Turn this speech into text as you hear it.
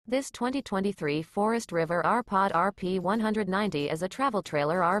This 2023 Forest River R-Pod RP190 is a travel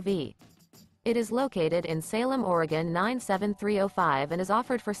trailer RV. It is located in Salem, Oregon 97305 and is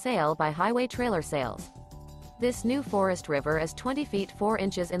offered for sale by Highway Trailer Sales. This new Forest River is 20 feet 4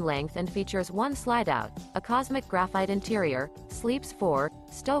 inches in length and features one slide-out, a Cosmic Graphite interior, sleeps 4,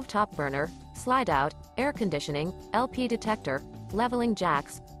 stovetop burner, slide-out, air conditioning, LP detector, leveling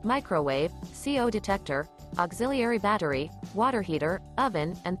jacks, microwave, CO detector, auxiliary battery, water heater,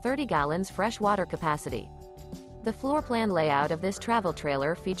 oven, and 30 gallons fresh water capacity. The floor plan layout of this travel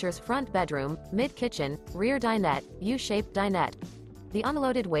trailer features front bedroom, mid-kitchen, rear dinette, U-shaped dinette. The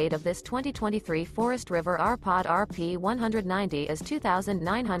unloaded weight of this 2023 Forest River R-Pod RP190 is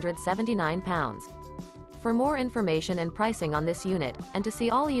 2,979 pounds. For more information and pricing on this unit, and to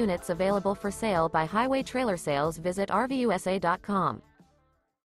see all units available for sale by Highway Trailer Sales, visit RVUSA.com.